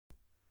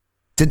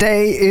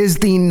Today is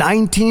the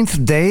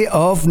 19th day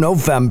of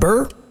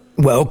November.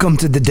 Welcome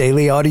to the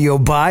Daily Audio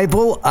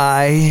Bible.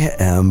 I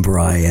am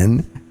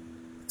Brian.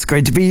 It's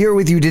great to be here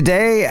with you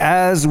today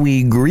as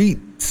we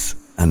greet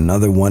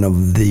another one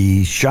of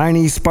the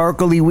shiny,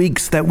 sparkly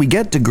weeks that we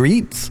get to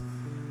greet.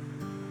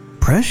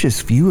 Precious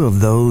few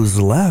of those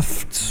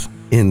left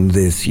in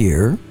this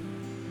year,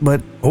 but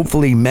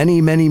hopefully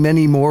many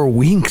more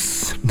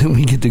weeks than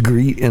we get to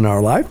greet in our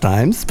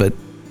lifetimes. But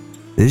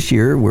this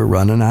year we're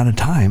running out of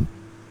time.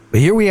 But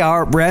here we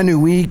are, brand new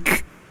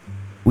week.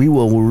 We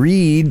will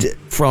read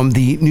from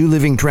the New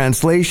Living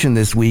Translation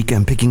this week,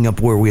 and picking up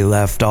where we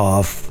left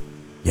off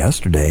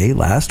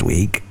last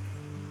week,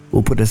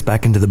 will put us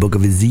back into the book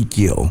of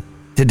Ezekiel.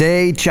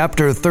 Today,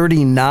 chapter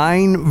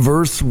 39,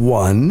 verse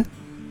 1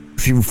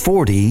 through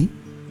 40,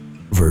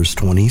 verse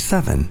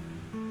 27.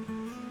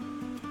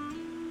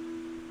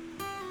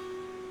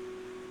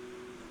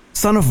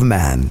 Son of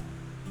man,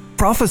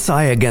 prophesy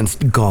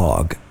against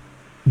Gog.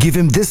 Give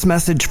him this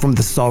message from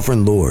the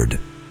sovereign Lord.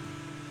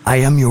 I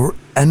am your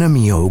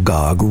enemy, O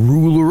Gog,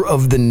 ruler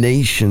of the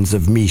nations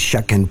of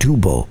Meshech and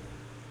Tubal.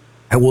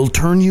 I will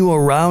turn you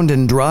around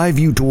and drive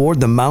you toward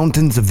the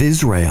mountains of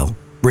Israel,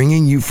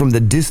 bringing you from the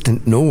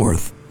distant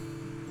north.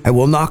 I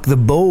will knock the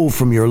bow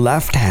from your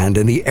left hand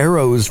and the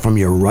arrows from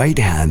your right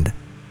hand,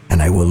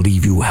 and I will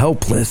leave you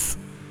helpless.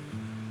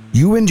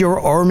 You and your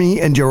army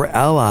and your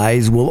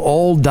allies will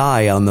all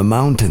die on the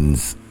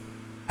mountains.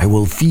 I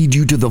will feed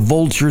you to the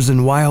vultures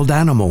and wild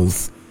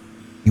animals.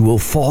 You will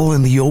fall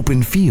in the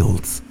open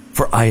fields,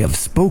 for I have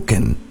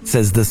spoken,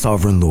 says the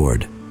sovereign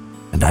Lord.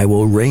 And I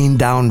will rain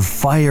down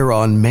fire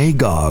on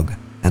Magog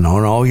and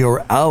on all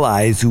your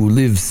allies who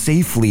live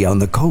safely on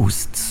the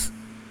coasts.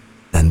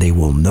 Then they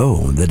will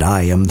know that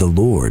I am the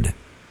Lord.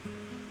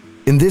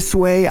 In this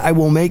way I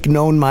will make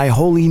known my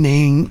holy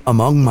name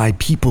among my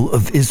people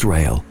of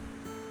Israel.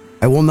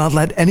 I will not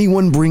let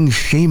anyone bring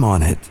shame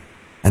on it.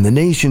 And the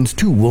nations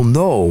too will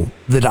know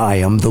that I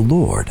am the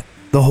Lord,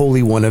 the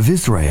Holy One of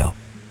Israel.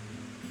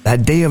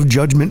 That day of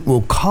judgment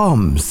will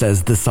come,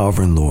 says the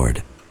sovereign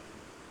Lord.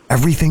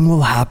 Everything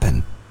will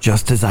happen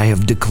just as I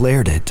have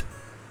declared it.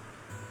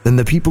 Then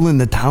the people in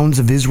the towns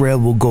of Israel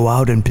will go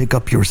out and pick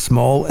up your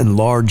small and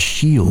large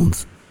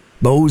shields,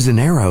 bows and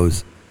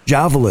arrows,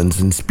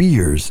 javelins and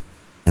spears,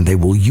 and they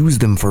will use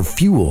them for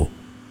fuel.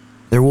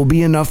 There will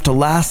be enough to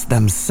last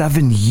them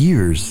 7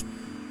 years.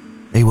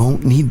 They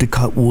won't need to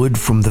cut wood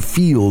from the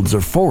fields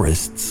or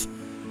forests,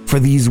 for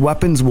these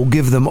weapons will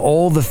give them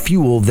all the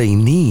fuel they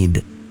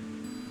need.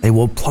 They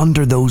will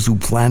plunder those who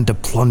plan to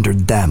plunder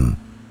them,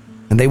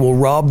 and they will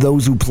rob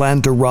those who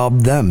plan to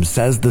rob them,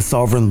 says the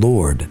sovereign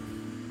Lord.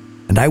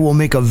 And I will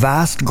make a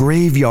vast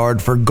graveyard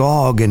for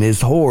Gog and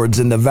his hordes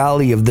in the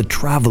valley of the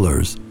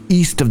travelers,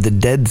 east of the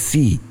Dead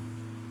Sea.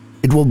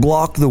 It will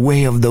block the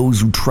way of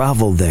those who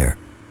travel there,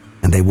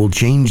 and they will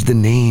change the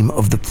name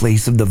of the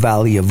place of the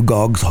valley of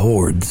Gog's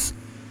hordes.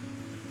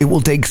 It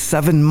will take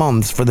 7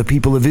 months for the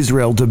people of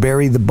Israel to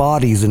bury the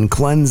bodies and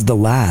cleanse the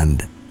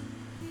land.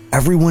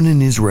 Everyone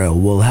in Israel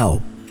will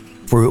help,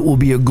 for it will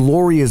be a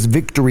glorious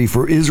victory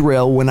for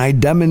Israel when I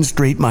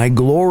demonstrate my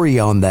glory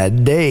on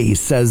that day,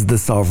 says the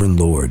sovereign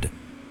Lord.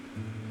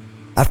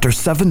 After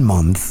 7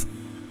 months,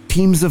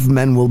 teams of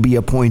men will be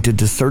appointed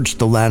to search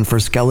the land for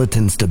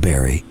skeletons to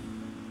bury,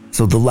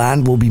 so the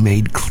land will be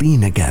made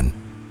clean again.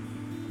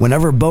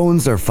 Whenever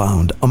bones are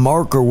found, a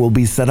marker will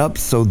be set up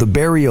so the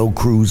burial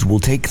crews will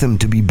take them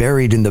to be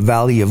buried in the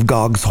valley of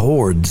Gog's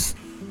hordes.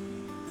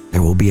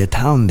 There will be a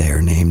town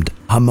there named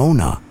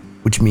Hamona,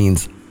 which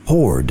means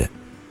horde,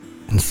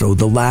 and so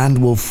the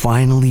land will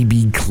finally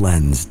be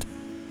cleansed.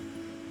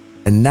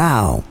 And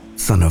now,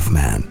 Son of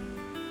Man,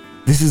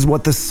 this is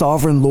what the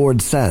sovereign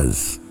Lord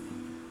says.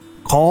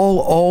 Call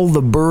all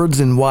the birds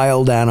and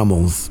wild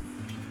animals.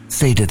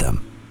 Say to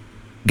them,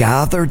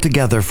 gather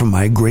together for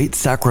my great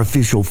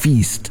sacrificial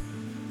feast.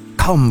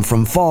 Come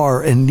from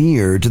far and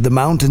near to the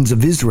mountains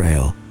of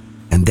Israel,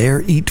 and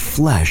there eat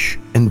flesh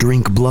and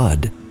drink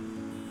blood.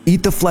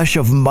 Eat the flesh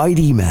of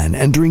mighty men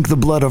and drink the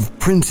blood of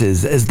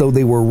princes as though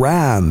they were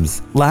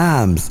rams,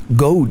 lambs,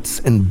 goats,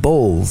 and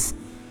bulls,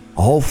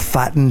 all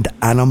fattened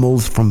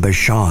animals from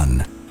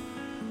Bashan.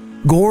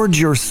 Gorge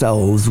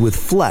yourselves with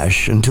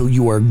flesh until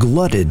you are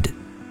glutted.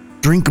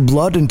 Drink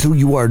blood until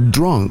you are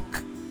drunk.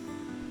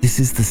 This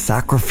is the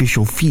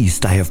sacrificial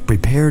feast I have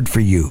prepared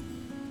for you.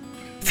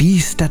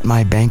 Feast at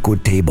my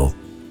banquet table.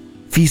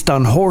 Feast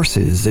on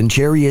horses and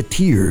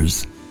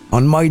charioteers,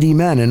 on mighty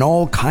men and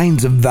all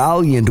kinds of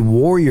valiant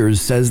warriors,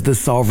 says the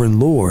sovereign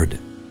Lord.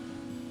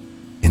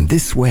 In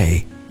this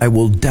way, I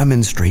will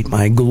demonstrate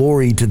my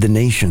glory to the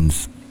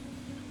nations.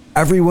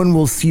 Everyone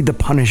will see the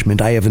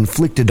punishment I have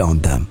inflicted on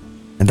them,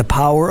 and the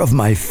power of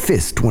my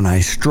fist when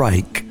I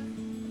strike.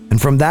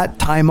 And from that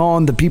time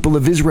on, the people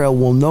of Israel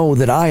will know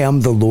that I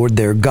am the Lord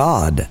their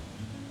God.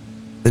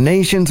 The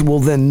nations will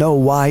then know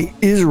why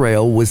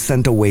Israel was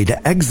sent away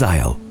to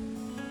exile.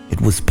 It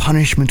was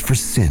punishment for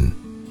sin,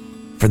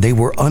 for they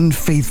were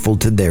unfaithful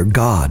to their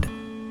God.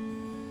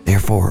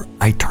 Therefore,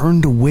 I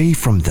turned away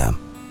from them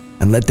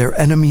and let their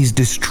enemies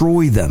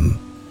destroy them.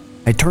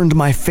 I turned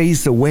my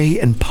face away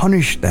and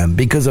punished them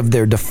because of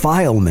their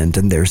defilement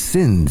and their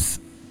sins.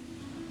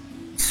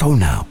 So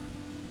now,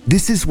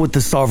 this is what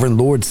the Sovereign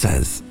Lord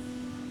says.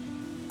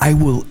 I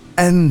will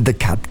end the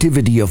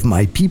captivity of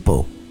my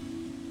people.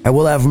 I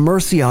will have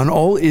mercy on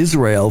all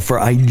Israel, for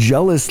I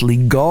jealously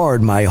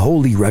guard my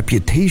holy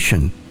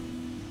reputation.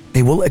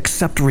 They will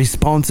accept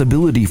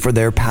responsibility for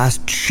their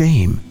past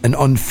shame and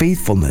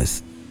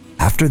unfaithfulness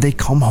after they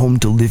come home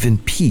to live in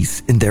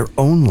peace in their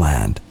own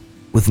land,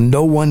 with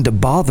no one to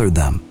bother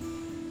them.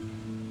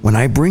 When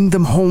I bring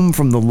them home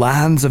from the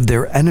lands of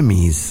their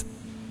enemies,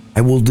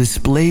 I will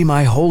display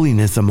my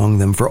holiness among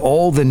them for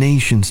all the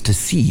nations to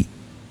see.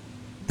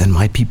 Then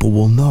my people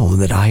will know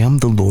that I am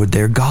the Lord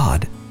their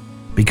God,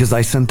 because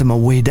I sent them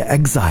away to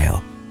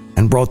exile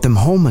and brought them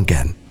home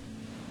again.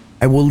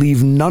 I will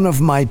leave none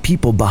of my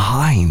people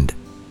behind,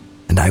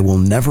 and I will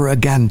never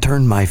again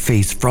turn my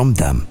face from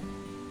them,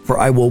 for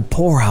I will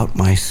pour out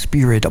my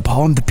spirit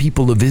upon the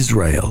people of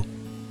Israel.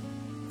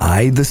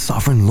 I, the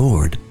Sovereign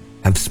Lord,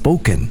 have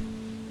spoken.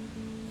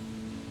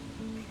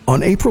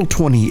 On April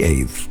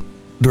 28th,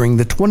 during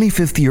the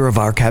 25th year of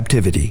our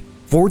captivity,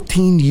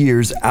 14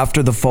 years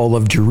after the fall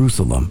of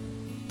Jerusalem,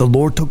 the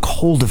Lord took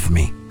hold of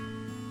me.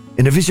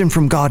 In a vision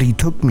from God, he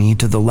took me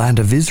to the land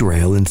of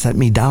Israel and set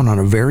me down on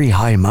a very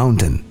high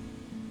mountain.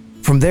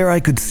 From there I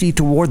could see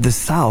toward the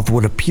south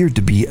what appeared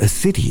to be a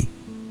city.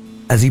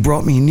 As he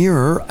brought me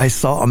nearer, I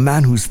saw a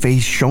man whose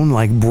face shone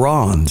like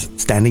bronze,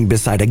 standing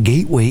beside a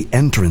gateway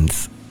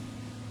entrance.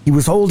 He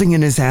was holding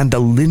in his hand a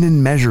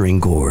linen measuring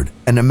cord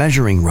and a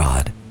measuring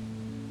rod.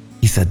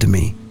 He said to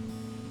me,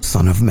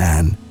 "Son of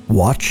man,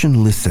 watch and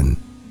listen.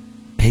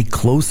 Pay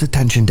close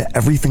attention to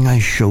everything I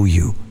show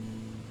you.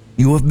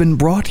 You have been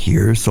brought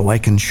here so I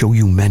can show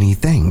you many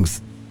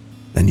things.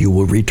 Then you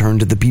will return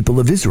to the people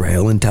of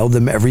Israel and tell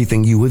them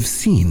everything you have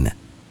seen."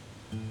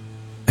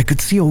 I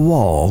could see a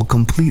wall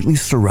completely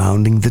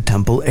surrounding the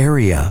temple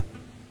area.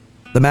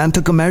 The man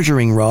took a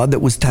measuring rod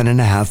that was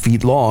 10.5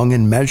 feet long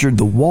and measured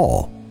the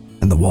wall,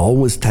 and the wall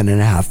was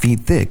 10.5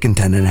 feet thick and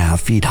 10.5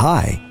 feet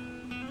high.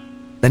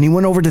 Then he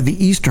went over to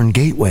the eastern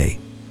gateway.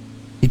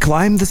 He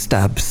climbed the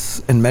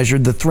steps and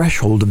measured the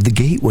threshold of the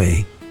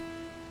gateway.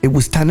 It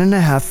was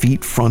 10.5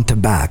 feet front to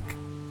back.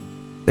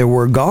 There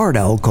were guard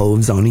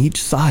alcoves on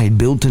each side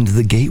built into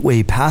the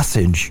gateway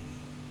passage.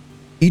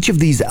 Each of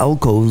these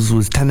alcoves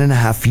was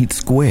 10.5 feet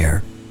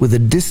square, with a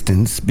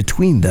distance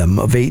between them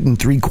of 8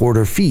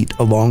 3/4 feet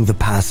along the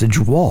passage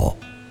wall.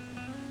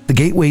 The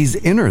gateway's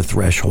inner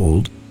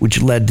threshold,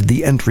 which led to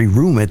the entry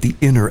room at the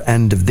inner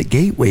end of the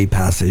gateway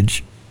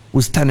passage,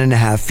 was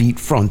 10.5 feet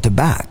front to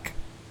back.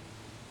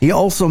 He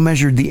also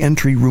measured the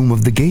entry room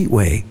of the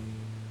gateway.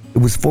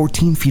 It was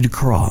 14 feet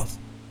across,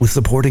 with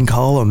supporting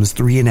columns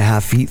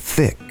 3.5 feet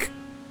thick.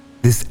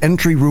 This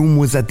entry room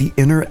was at the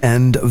inner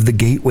end of the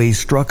gateway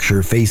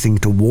structure facing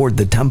toward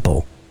the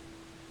temple.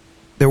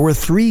 There were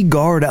 3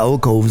 guard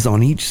alcoves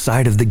on each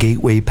side of the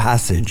gateway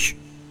passage.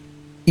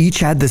 Each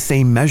had the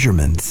same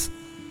measurements,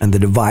 and the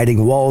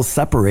dividing walls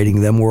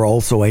separating them were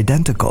also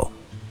identical.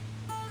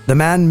 The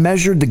man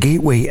measured the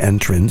gateway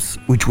entrance,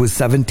 which was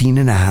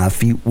 17.5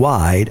 feet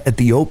wide at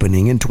the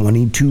opening and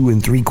 22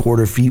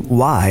 3/4 feet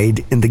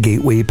wide in the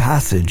gateway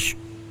passage.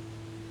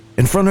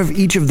 In front of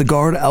each of the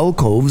guard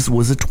alcoves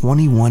was a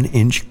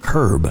 21-inch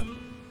curb.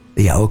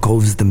 The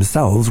alcoves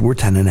themselves were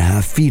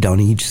 10.5 feet on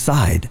each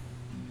side.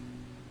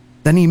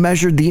 Then he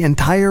measured the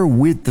entire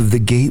width of the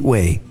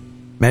gateway,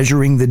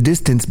 measuring the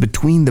distance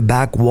between the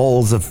back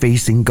walls of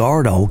facing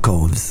guard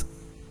alcoves.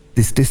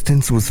 This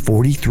distance was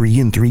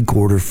 43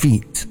 3/4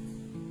 feet.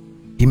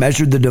 He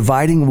measured the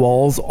dividing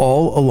walls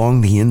all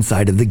along the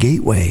inside of the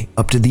gateway,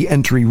 up to the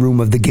entry room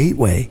of the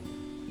gateway.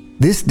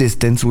 This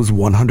distance was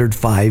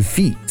 105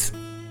 feet.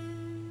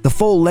 The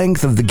full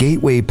length of the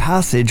gateway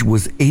passage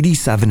was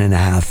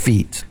 87.5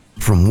 feet,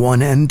 from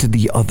one end to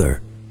the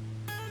other.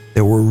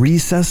 There were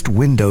recessed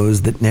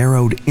windows that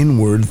narrowed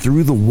inward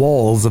through the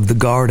walls of the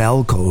guard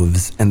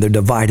alcoves and their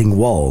dividing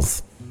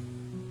walls.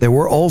 There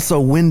were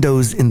also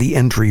windows in the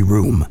entry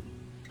room.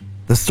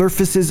 The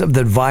surfaces of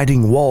the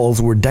dividing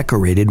walls were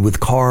decorated with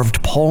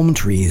carved palm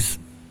trees.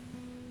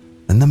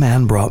 Then the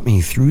man brought me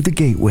through the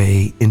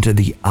gateway into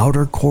the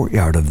outer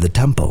courtyard of the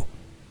temple.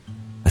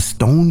 A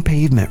stone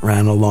pavement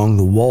ran along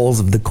the walls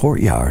of the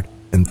courtyard,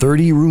 and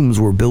 30 rooms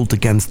were built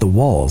against the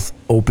walls,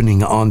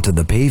 opening onto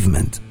the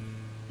pavement.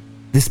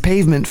 This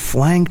pavement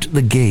flanked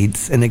the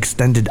gates and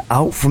extended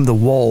out from the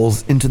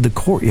walls into the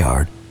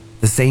courtyard,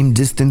 the same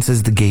distance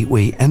as the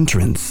gateway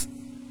entrance.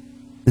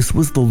 This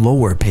was the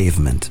lower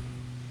pavement.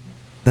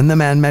 Then the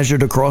man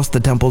measured across the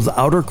temple's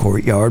outer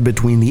courtyard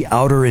between the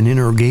outer and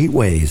inner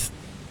gateways.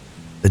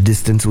 The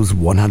distance was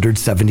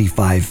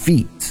 175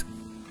 feet.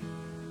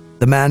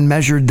 The man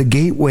measured the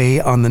gateway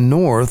on the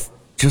north,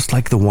 just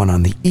like the one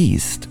on the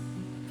east.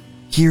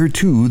 Here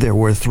too there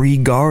were 3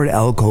 guard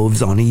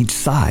alcoves on each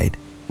side,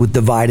 with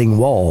dividing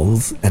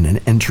walls and an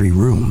entry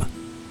room.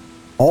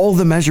 All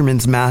the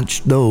measurements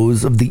matched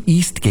those of the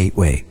east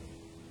gateway.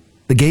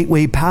 The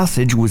gateway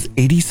passage was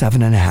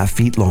 87.5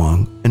 feet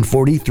long and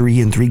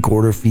 43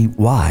 3/4 feet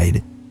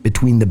wide,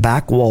 between the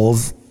back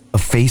walls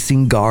of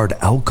facing guard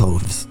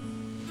alcoves.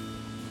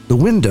 The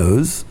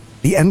windows,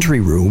 the entry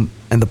room,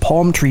 and the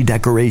palm tree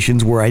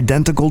decorations were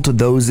identical to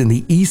those in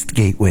the east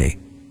gateway.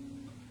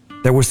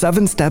 There were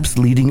 7 steps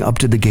leading up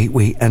to the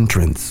gateway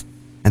entrance,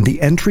 and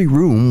the entry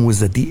room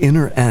was at the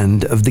inner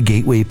end of the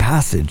gateway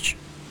passage.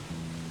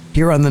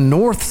 Here on the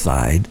north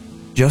side,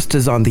 just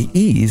as on the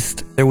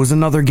east, there was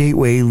another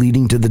gateway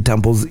leading to the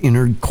temple's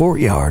inner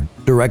courtyard,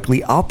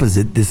 directly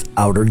opposite this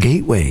outer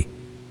gateway.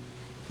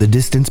 The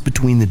distance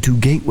between the 2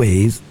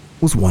 gateways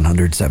was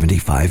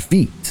 175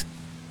 feet.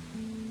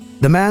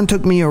 The man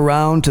took me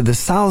around to the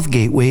south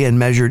gateway and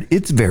measured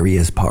its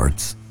various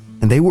parts,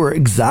 and they were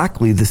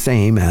exactly the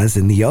same as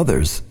in the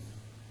others.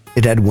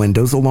 It had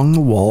windows along the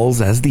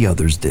walls as the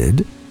others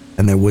did,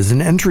 and there was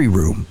an entry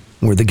room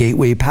where the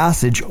gateway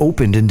passage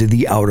opened into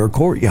the outer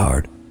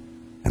courtyard.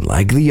 And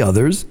like the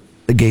others,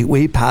 the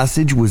gateway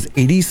passage was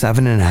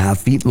 87.5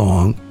 feet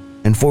long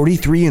and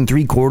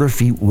 43.75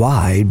 feet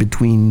wide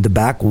between the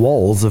back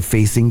walls of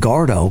facing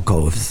guard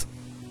alcoves.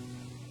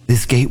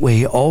 This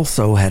gateway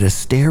also had a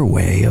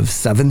stairway of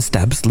 7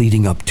 steps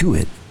leading up to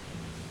it,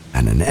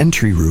 and an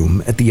entry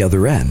room at the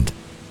other end,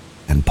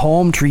 and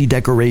palm tree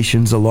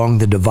decorations along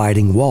the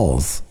dividing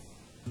walls.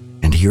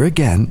 And here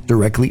again,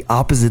 directly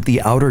opposite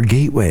the outer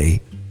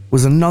gateway,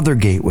 was another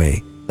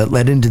gateway that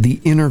led into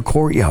the inner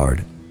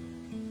courtyard.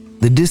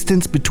 The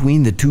distance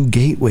between the 2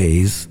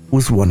 gateways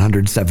was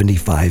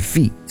 175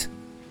 feet.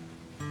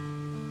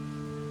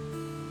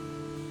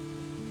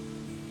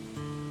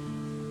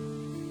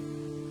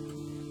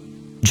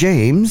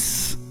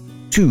 James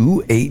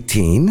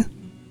 2:18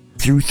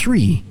 through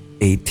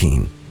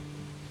 3:18.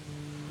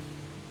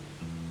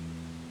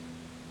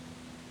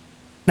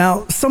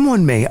 Now,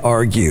 someone may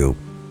argue,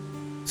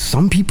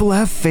 some people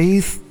have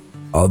faith,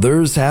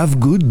 others have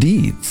good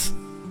deeds.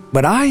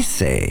 But I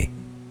say,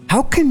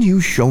 how can you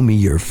show me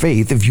your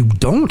faith if you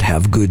don't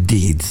have good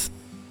deeds?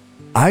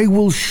 I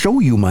will show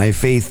you my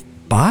faith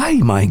by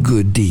my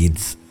good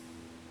deeds.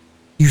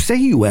 You say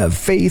you have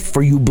faith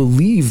for you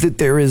believe that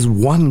there is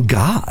one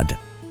God.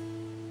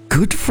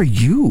 Good for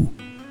you.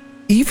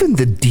 Even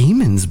the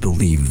demons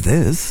believe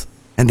this,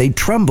 and they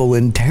tremble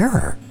in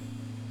terror.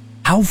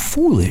 How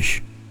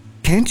foolish.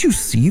 Can't you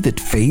see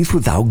that faith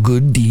without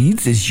good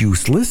deeds is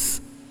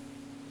useless?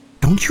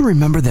 Don't you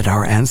remember that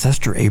our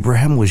ancestor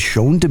Abraham was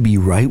shown to be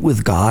right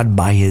with God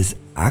by his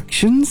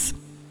actions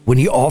when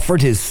he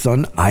offered his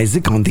son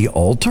Isaac on the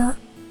altar?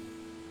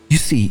 You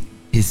see,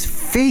 his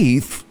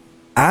faith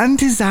and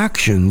his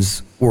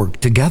actions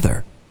worked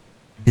together.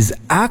 His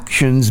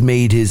actions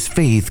made his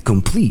faith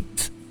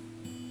complete.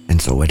 And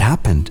so it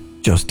happened,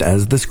 just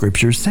as the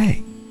scriptures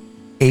say.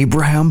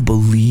 Abraham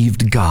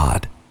believed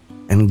God,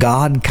 and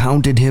God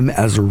counted him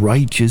as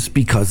righteous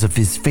because of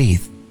his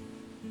faith.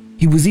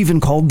 He was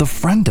even called the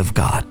friend of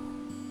God.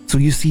 So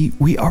you see,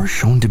 we are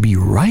shown to be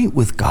right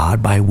with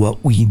God by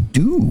what we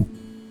do,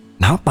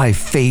 not by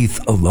faith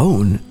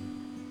alone.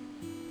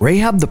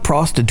 Rahab the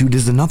prostitute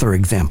is another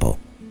example.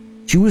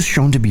 She was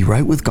shown to be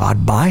right with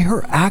God by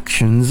her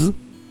actions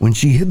when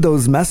she hid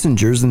those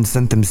messengers and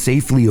sent them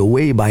safely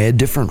away by a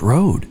different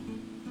road.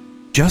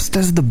 Just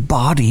as the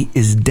body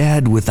is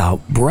dead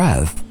without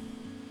breath,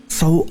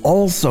 so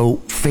also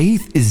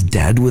faith is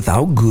dead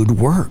without good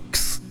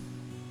works.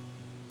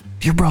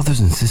 Dear brothers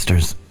and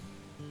sisters,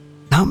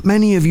 not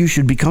many of you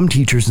should become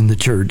teachers in the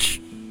church,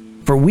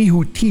 for we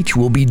who teach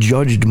will be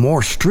judged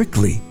more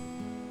strictly.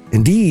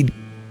 Indeed,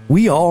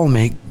 we all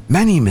make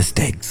many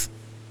mistakes.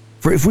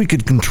 For if we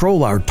could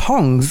control our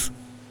tongues,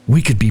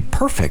 we could be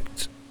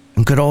perfect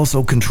and could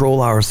also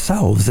control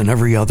ourselves in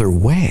every other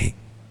way.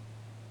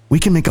 We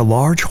can make a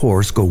large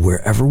horse go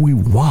wherever we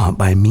want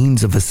by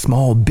means of a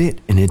small bit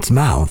in its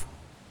mouth,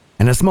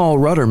 and a small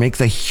rudder makes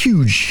a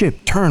huge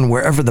ship turn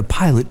wherever the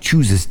pilot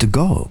chooses to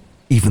go,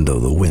 even though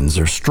the winds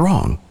are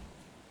strong.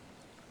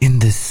 In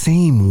the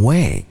same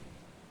way,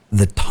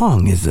 the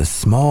tongue is a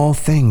small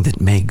thing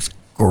that makes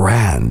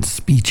grand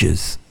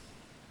speeches,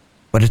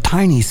 but a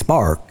tiny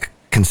spark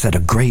can set a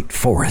great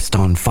forest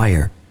on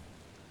fire.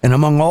 And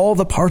among all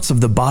the parts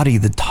of the body,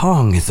 the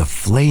tongue is a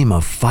flame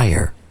of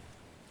fire.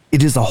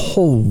 It is a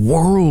whole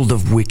world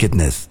of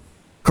wickedness,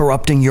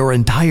 corrupting your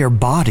entire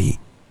body.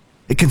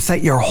 It can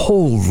set your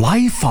whole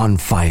life on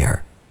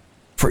fire,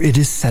 for it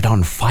is set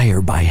on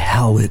fire by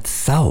hell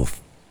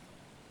itself.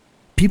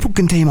 People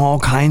can tame all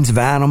kinds of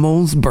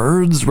animals,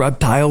 birds,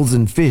 reptiles,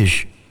 and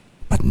fish,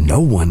 but no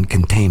one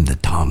can tame the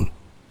tongue.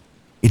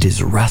 It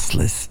is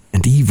restless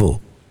and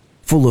evil,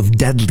 full of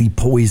deadly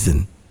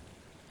poison.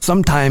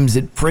 Sometimes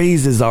it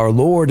praises our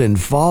Lord and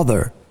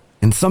Father,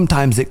 and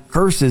sometimes it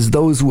curses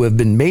those who have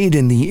been made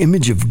in the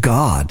image of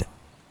God.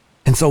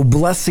 And so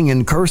blessing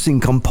and cursing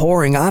come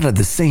pouring out of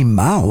the same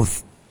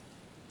mouth.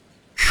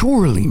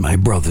 Surely, my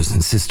brothers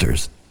and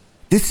sisters,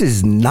 this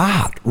is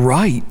not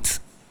right.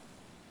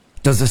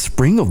 Does a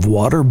spring of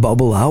water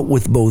bubble out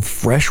with both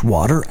fresh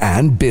water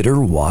and bitter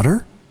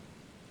water?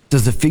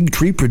 Does a fig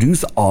tree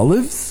produce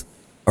olives,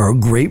 or a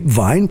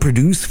grapevine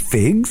produce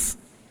figs?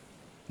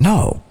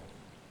 No.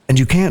 And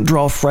you can't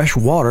draw fresh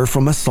water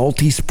from a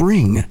salty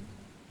spring.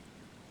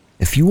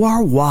 If you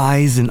are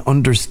wise and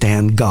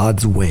understand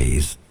God's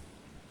ways,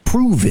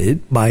 prove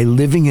it by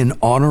living an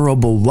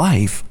honorable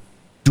life,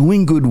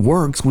 doing good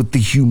works with the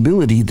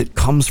humility that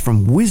comes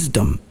from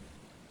wisdom.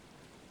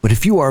 But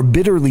if you are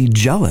bitterly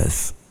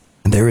jealous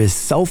and there is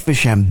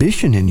selfish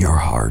ambition in your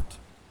heart,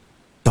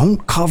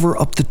 don't cover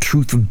up the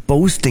truth with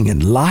boasting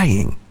and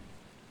lying.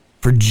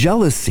 For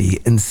jealousy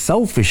and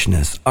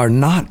selfishness are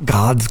not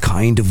God's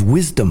kind of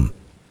wisdom.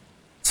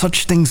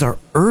 Such things are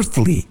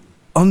earthly,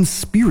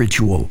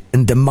 unspiritual,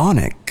 and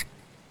demonic.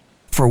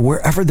 For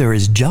wherever there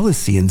is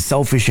jealousy and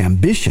selfish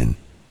ambition,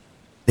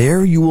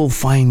 there you will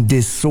find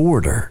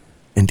disorder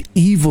and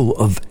evil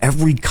of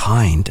every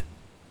kind.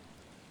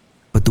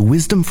 But the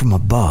wisdom from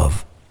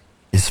above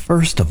is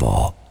first of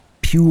all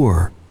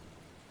pure.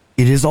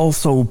 It is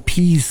also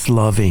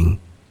peace-loving,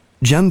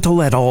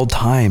 gentle at all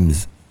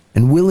times,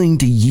 and willing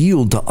to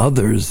yield to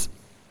others.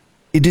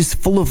 It is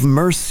full of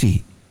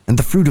mercy and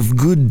the fruit of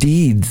good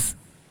deeds.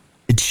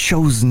 It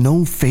shows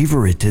no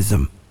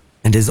favoritism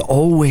and is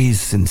always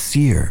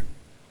sincere.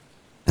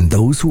 And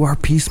those who are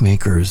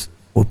peacemakers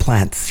will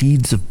plant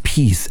seeds of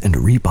peace and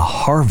reap a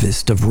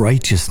harvest of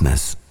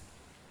righteousness.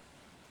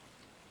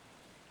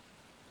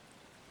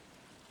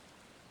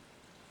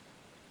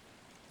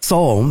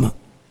 Psalm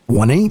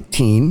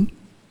 118,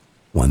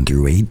 1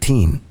 through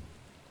 18.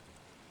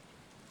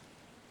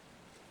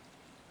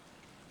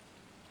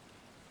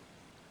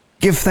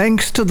 Give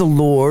thanks to the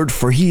Lord,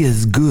 for he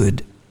is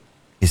good.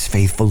 His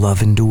faithful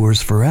love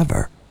endures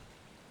forever.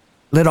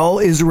 Let all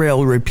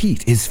Israel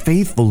repeat, his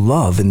faithful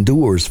love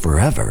endures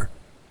forever.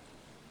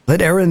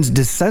 Let Aaron's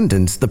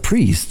descendants, the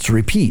priests,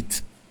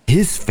 repeat,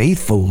 his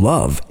faithful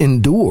love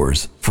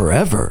endures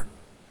forever.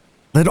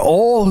 Let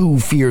all who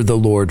fear the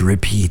Lord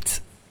repeat,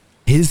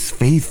 his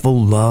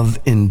faithful love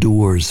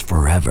endures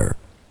forever.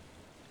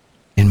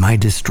 In my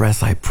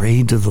distress I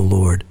prayed to the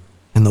Lord,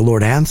 and the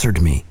Lord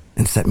answered me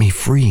and set me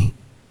free.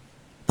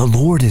 The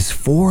Lord is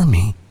for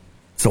me,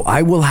 so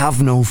I will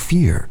have no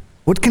fear.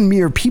 What can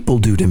mere people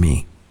do to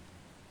me?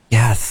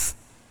 Yes,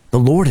 the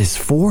Lord is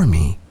for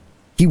me.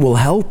 He will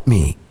help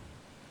me.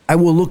 I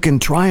will look in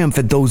triumph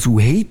at those who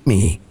hate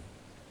me.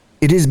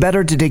 It is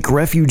better to take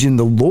refuge in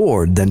the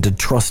Lord than to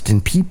trust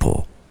in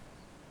people.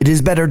 It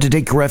is better to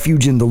take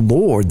refuge in the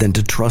Lord than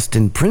to trust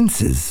in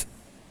princes.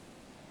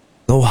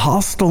 Though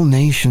hostile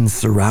nations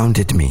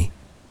surrounded me,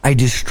 I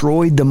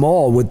destroyed them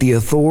all with the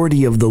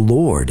authority of the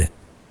Lord.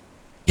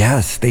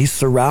 Yes, they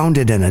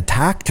surrounded and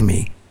attacked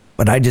me,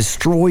 but I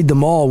destroyed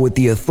them all with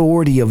the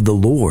authority of the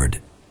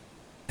Lord.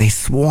 They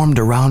swarmed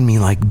around me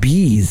like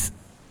bees.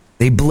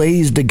 They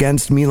blazed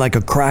against me like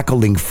a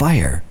crackling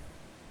fire,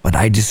 but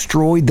I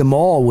destroyed them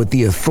all with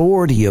the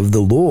authority of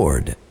the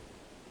Lord.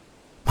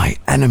 My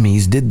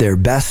enemies did their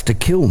best to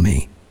kill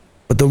me,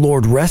 but the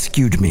Lord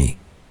rescued me.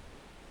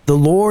 The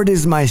Lord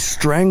is my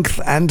strength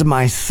and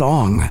my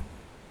song.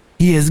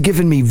 He has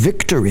given me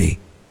victory.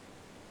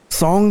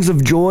 Songs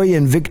of joy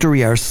and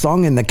victory are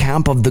sung in the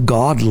camp of the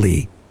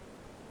godly.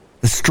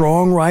 The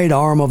strong right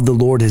arm of the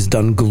Lord has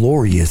done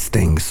glorious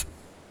things.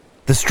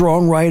 The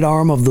strong right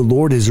arm of the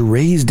Lord is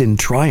raised in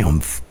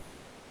triumph.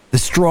 The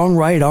strong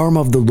right arm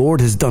of the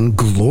Lord has done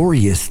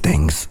glorious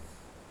things.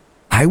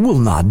 I will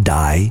not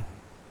die.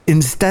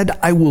 Instead,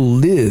 I will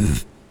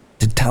live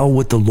to tell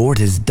what the Lord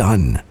has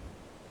done.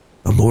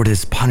 The Lord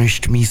has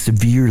punished me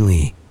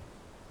severely,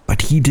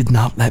 but he did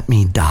not let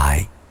me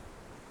die.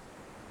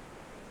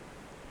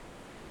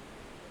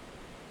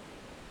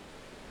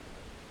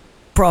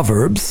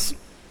 Proverbs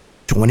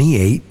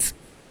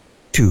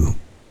 28:2.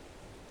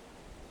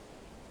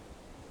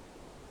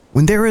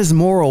 When there is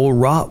moral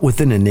rot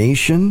within a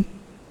nation,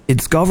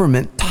 its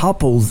government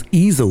topples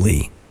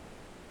easily,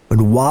 but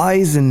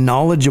wise and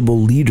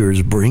knowledgeable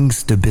leaders bring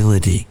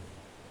stability.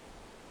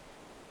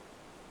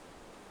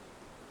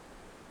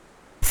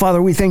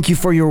 Father, we thank you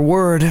for your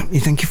word. We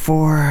thank you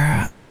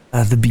for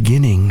the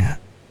beginning,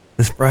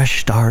 this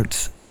fresh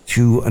start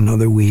to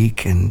another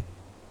week, and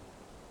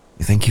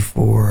we thank you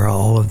for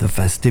all of the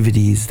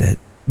festivities that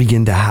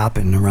begin to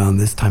happen around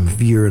this time of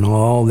year and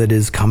all that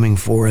is coming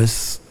for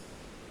us.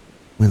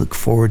 We look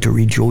forward to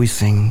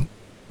rejoicing,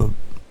 but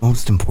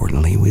most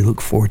importantly, we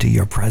look forward to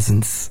your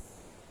presence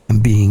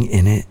and being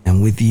in it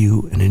and with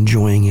you and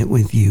enjoying it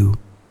with you.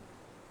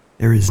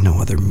 There is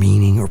no other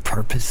meaning or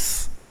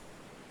purpose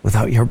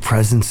without your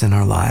presence in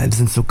our lives.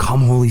 And so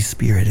come, Holy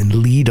Spirit, and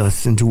lead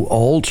us into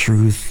all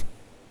truth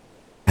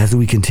as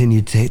we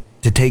continue to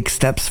take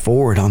steps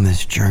forward on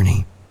this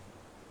journey.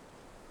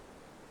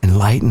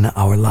 Enlighten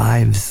our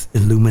lives,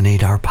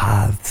 illuminate our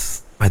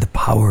paths by the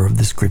power of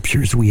the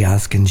scriptures, we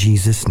ask in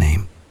Jesus'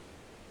 name.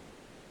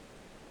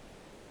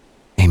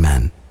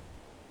 Amen.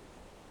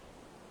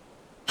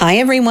 Hi,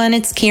 everyone.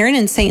 It's Karen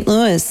in St.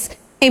 Louis.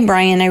 Hey,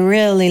 Brian, I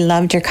really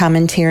loved your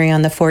commentary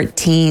on the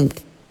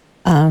 14th.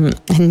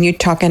 And you're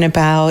talking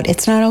about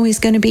it's not always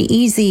going to be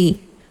easy.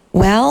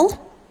 Well,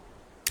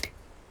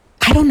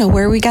 I don't know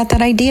where we got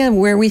that idea,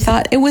 where we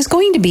thought it was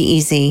going to be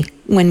easy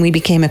when we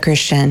became a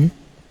Christian.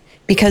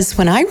 Because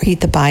when I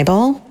read the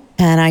Bible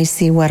and I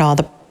see what all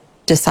the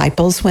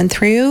disciples went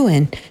through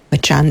and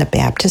what John the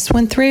Baptist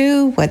went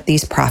through, what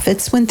these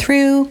prophets went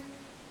through,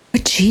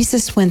 what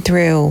Jesus went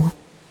through.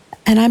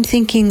 And I'm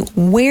thinking,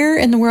 where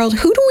in the world,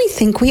 who do we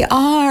think we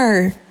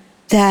are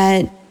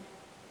that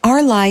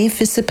our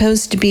life is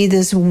supposed to be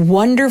this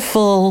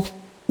wonderful,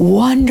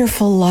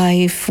 wonderful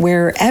life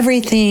where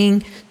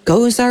everything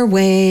goes our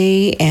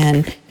way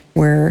and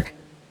we're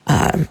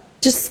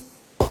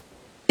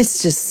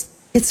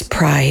it's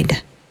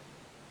pride.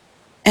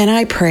 And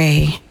I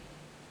pray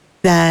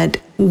that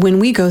when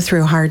we go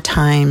through hard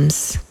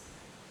times,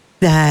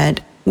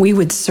 that we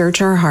would search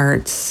our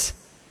hearts,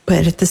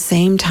 but at the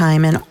same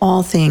time, in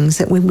all things,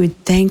 that we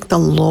would thank the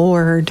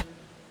Lord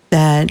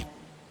that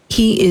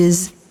He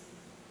is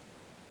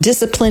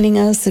disciplining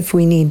us if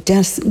we need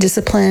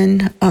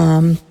discipline,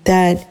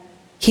 that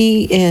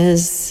He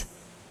is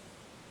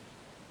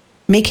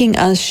making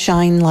us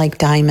shine like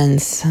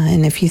diamonds.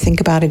 And if you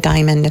think about a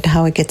diamond and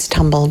how it gets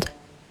tumbled,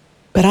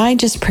 but I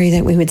just pray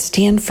that we would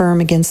stand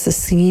firm against the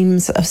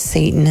schemes of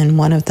Satan. And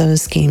one of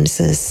those schemes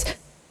is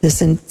this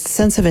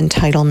sense of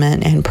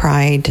entitlement and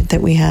pride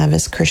that we have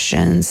as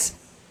Christians.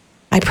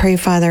 I pray,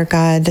 Father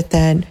God,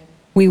 that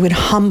we would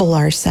humble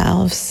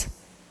ourselves,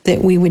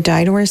 that we would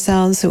die to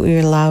ourselves, that we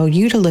would allow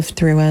you to live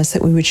through us,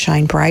 that we would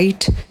shine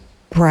bright,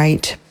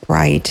 bright,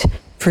 bright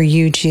for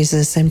you,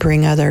 Jesus, and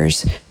bring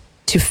others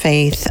to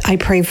faith. I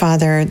pray,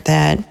 Father,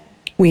 that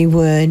we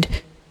would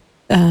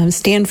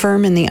stand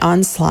firm in the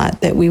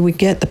onslaught, that we would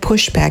get the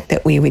pushback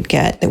that we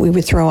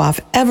would throw off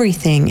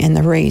everything in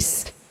the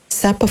race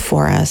set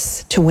before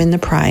us to win the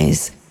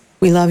prize.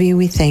 We love you,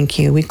 we thank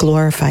you, we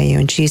glorify you.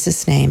 In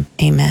Jesus' name,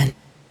 amen.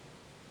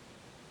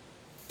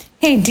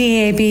 Hey,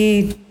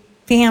 DAB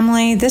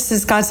family, this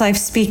is God's Life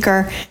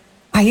Speaker.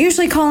 I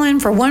usually call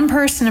in for one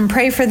person and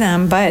pray for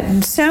them,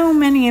 but so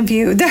many of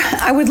you,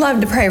 I would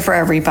love to pray for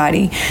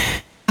everybody.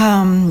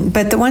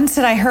 But the ones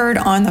that I heard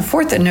on the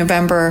 4th of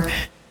November,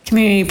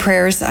 community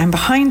prayers, I'm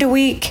behind a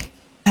week.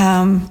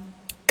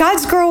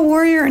 God's Girl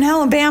Warrior in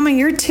Alabama,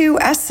 your two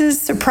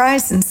S's,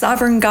 Surprise and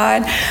Sovereign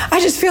God. I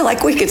just feel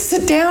like we could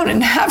sit down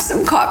and have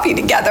some coffee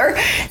together.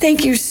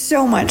 Thank you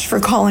so much for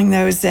calling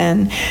those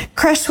in.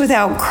 Crushed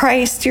Without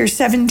Christ, your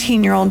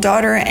 17-year-old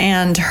daughter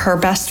and her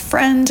best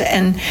friend,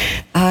 and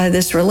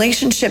this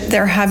relationship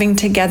they're having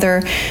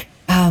together.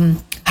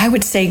 I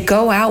would say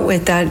go out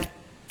with that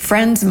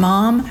friend's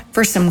mom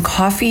for some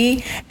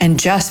coffee and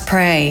just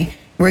pray.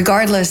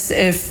 Regardless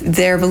if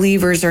they're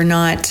believers or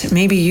not,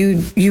 maybe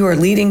you are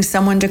leading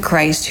someone to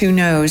Christ, who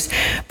knows,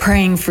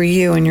 praying for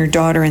you and your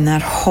daughter and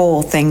that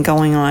whole thing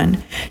going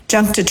on.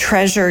 Junk to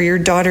Treasure, your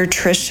daughter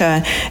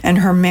Trisha and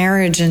her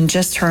marriage and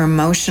just her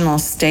emotional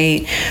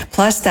state,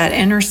 plus that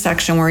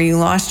intersection where you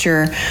lost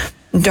your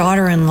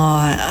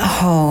daughter-in-law.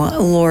 Oh,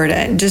 Lord,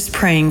 just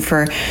praying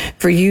for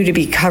you to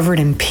be covered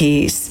in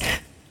peace.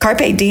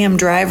 Carpe Diem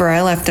Driver,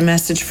 I left a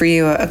message for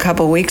you a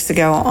couple weeks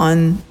ago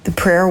on the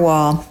prayer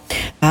wall.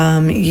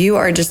 You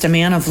are just a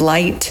man of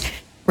light,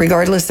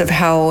 regardless of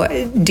how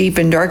deep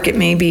and dark it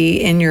may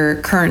be in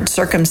your current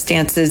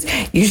circumstances.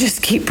 You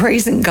just keep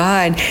praising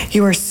God.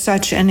 You are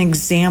such an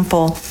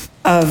example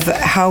of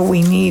how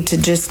we need to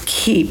just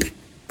keep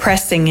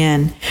pressing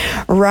in.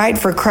 Ride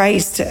for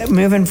Christ,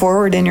 moving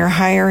forward in your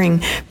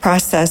hiring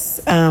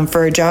process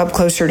for a job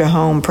closer to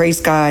home.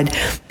 Praise God.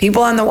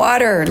 People on the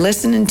water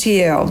listening to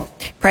you,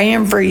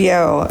 praying for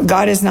you.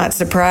 God is not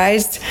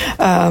surprised.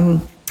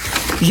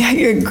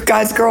 Your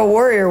God's Girl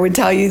Warrior would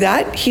tell you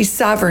that. He's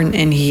sovereign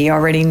and he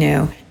already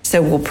knew.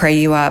 So we'll pray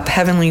you up.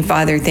 Heavenly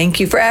Father, thank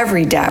you for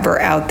every dabber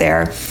out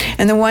there.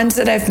 And the ones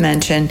that I've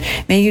mentioned,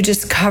 may you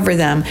just cover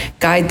them,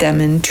 guide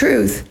them in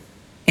truth.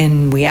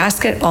 And we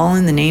ask it all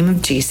in the name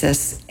of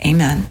Jesus.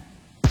 Amen.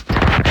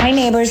 Hi,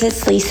 neighbors.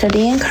 It's Lisa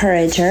the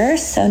Encourager.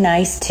 So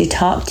nice to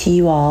talk to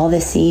you all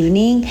this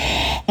evening.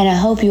 And I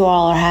hope you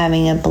all are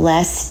having a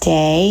blessed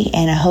day.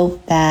 And I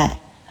hope that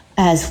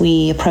as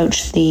we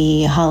approach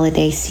the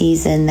holiday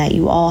season, that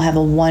you all have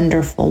a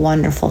wonderful,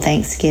 wonderful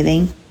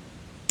Thanksgiving.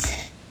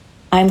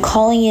 I'm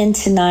calling in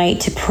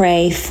tonight to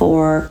pray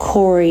for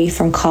Corey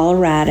from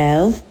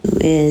Colorado, who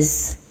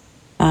is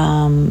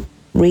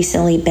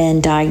recently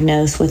been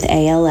diagnosed with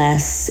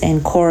ALS.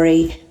 And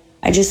Corey,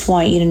 I just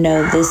want you to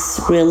know this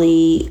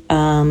really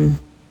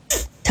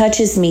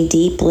touches me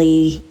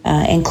deeply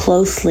and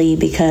closely,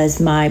 because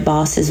my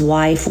boss's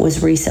wife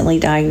was recently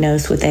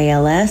diagnosed with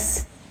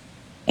ALS.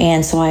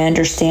 And so I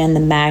understand the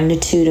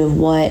magnitude of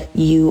what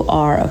you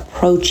are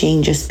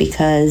approaching, just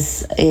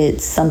because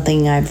it's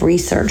something I've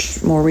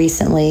researched more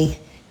recently.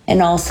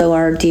 And also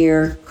our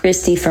dear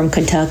Christy from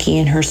Kentucky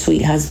and her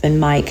sweet husband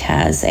Mike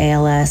has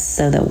ALS,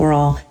 so that we're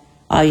all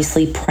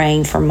obviously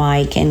praying for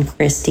Mike and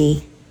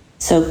Christy.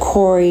 So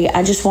Corey,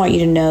 I just want you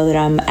to know that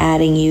I'm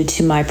adding you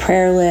to my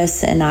prayer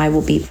list, and I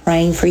will be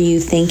praying for you,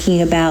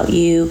 thinking about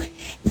you,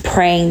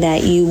 praying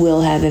that you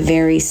will have a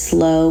very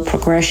slow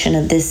progression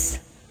of this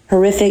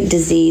horrific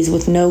disease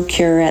with no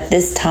cure at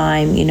this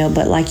time,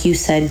 but like you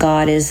said,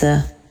 God is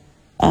a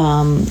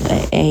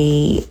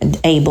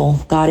able.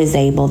 God is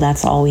able.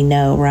 That's all we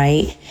know,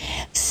 right?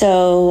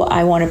 So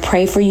I want to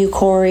pray for you,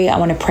 Corey. I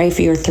want to pray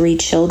for your 3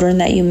 children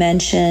that you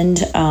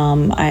mentioned.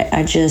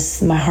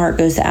 My heart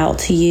goes out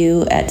to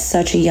you at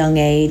such a young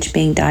age,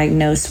 being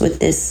diagnosed with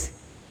this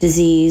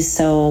disease.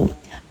 So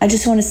I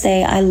just want to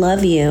say I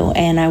love you,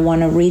 and I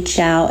want to reach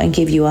out and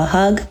give you a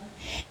hug,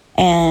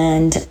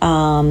 and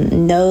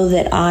know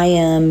that I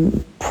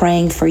am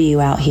praying for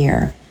you out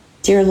here.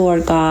 Dear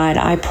Lord God,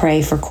 I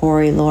pray for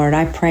Corey, Lord.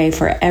 I pray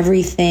for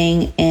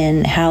everything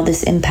in how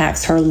this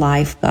impacts her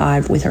life,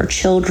 God, with her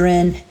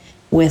children,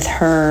 with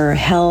her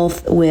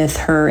health, with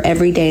her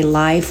everyday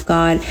life,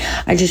 God.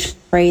 I just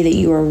pray that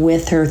you are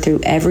with her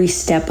through every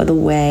step of the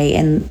way.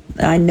 And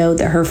I know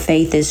that her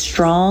faith is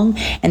strong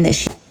and that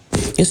she...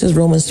 This is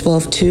Romans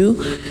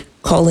 12:2,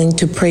 calling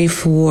to pray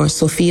for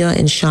Sophia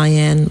in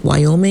Cheyenne,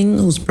 Wyoming,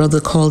 whose brother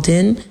called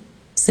in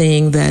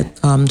saying that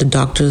the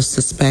doctors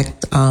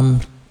suspect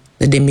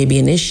that there may be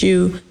an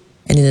issue.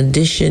 And in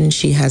addition,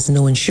 she has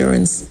no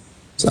insurance.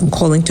 So I'm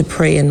calling to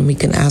pray, and we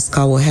can ask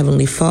our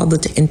Heavenly Father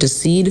to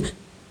intercede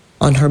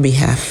on her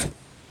behalf.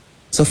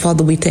 So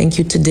Father, we thank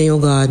you today, oh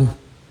God,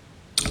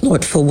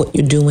 Lord, for what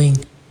you're doing.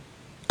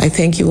 I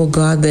thank you, oh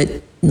God,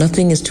 that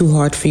nothing is too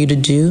hard for you to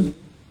do,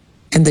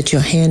 and that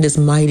your hand is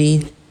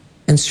mighty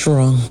and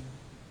strong.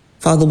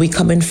 Father, we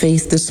come in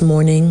faith this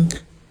morning,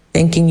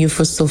 thanking you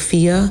for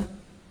Sophia,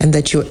 and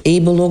that you're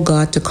able, oh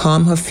God, to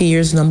calm her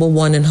fears, number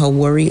one, and her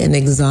worry and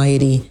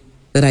anxiety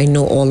that I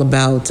know all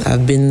about.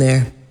 I've been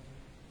there.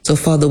 So,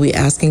 Father, we're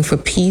asking for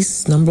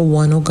peace, number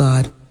one, oh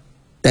God,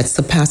 that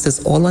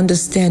surpasses all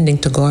understanding,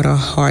 to guard our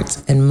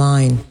hearts and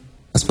mind.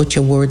 That's what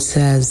your word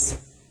says.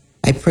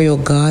 I pray, oh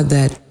God,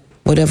 that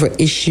whatever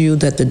issue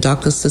that the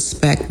doctors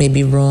suspect may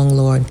be wrong,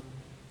 Lord,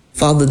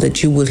 Father,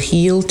 that you will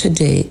heal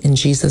today in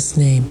Jesus'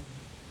 name.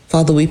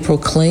 Father, we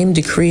proclaim,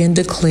 decree, and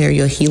declare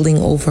your healing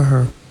over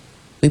her.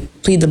 We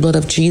plead the blood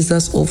of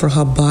Jesus over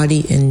her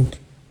body in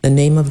the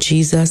name of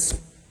Jesus.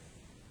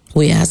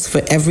 We ask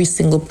for every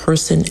single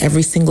person,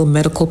 every single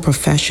medical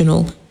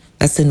professional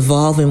that's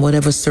involved in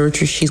whatever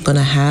surgery she's going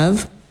to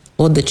have,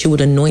 Lord, that you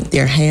would anoint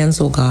their hands,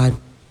 oh God,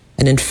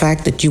 and in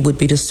fact, that you would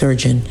be the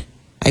surgeon.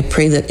 I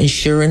pray that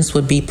insurance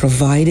would be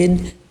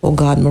provided, oh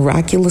God,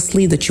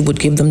 miraculously, that you would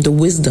give them the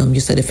wisdom.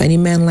 You said if any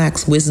man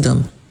lacks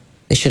wisdom,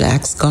 they should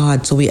ask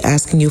God. So we're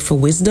asking you for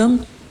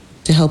wisdom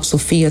to help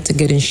Sophia to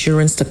get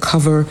insurance to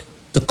cover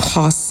the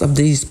costs of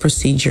these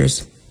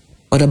procedures.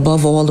 But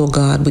above all, oh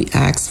God, we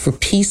ask for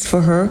peace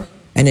for her,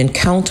 an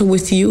encounter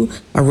with you,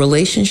 a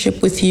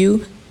relationship with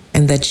you,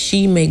 and that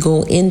she may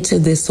go into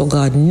this, oh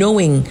God,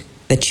 knowing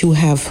that you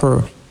have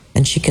her,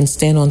 and she can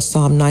stand on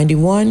Psalm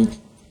 91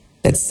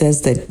 that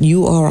says that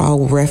you are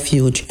our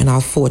refuge and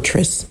our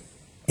fortress,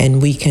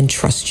 and we can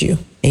trust you.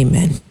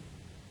 Amen.